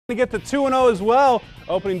to get to 2-0 as well.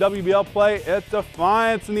 Opening WBL play at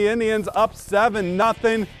Defiance, and the Indians up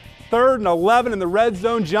 7-0. 3rd and 11 in the red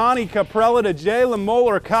zone. Johnny Caprella to Jalen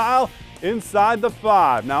Moeller. Kyle inside the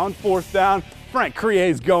 5. Now on 4th down, Frank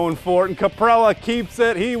Crier's going for it, and Caprella keeps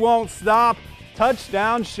it. He won't stop.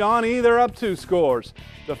 Touchdown, Shawnee. They're up 2 scores.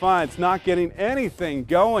 Defiance not getting anything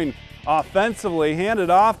going offensively. Handed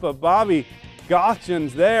off, but Bobby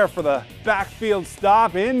Gothjan's there for the backfield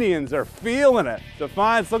stop. Indians are feeling it.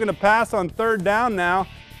 Defiance looking to pass on 3rd down now.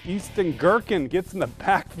 Easton Gherkin gets in the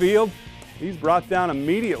backfield. He's brought down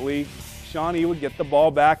immediately. Shawnee would get the ball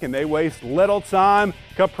back, and they waste little time.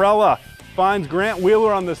 Caprella finds Grant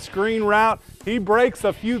Wheeler on the screen route. He breaks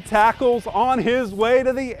a few tackles on his way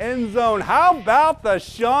to the end zone. How about the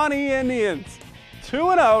Shawnee Indians?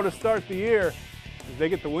 2-0 to start the year as they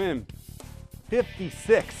get the win.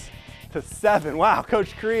 56-7. Wow,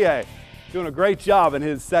 Coach Crier doing a great job in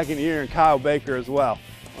his 2nd year, and Kyle Baker as well,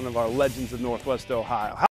 one of our legends of Northwest Ohio.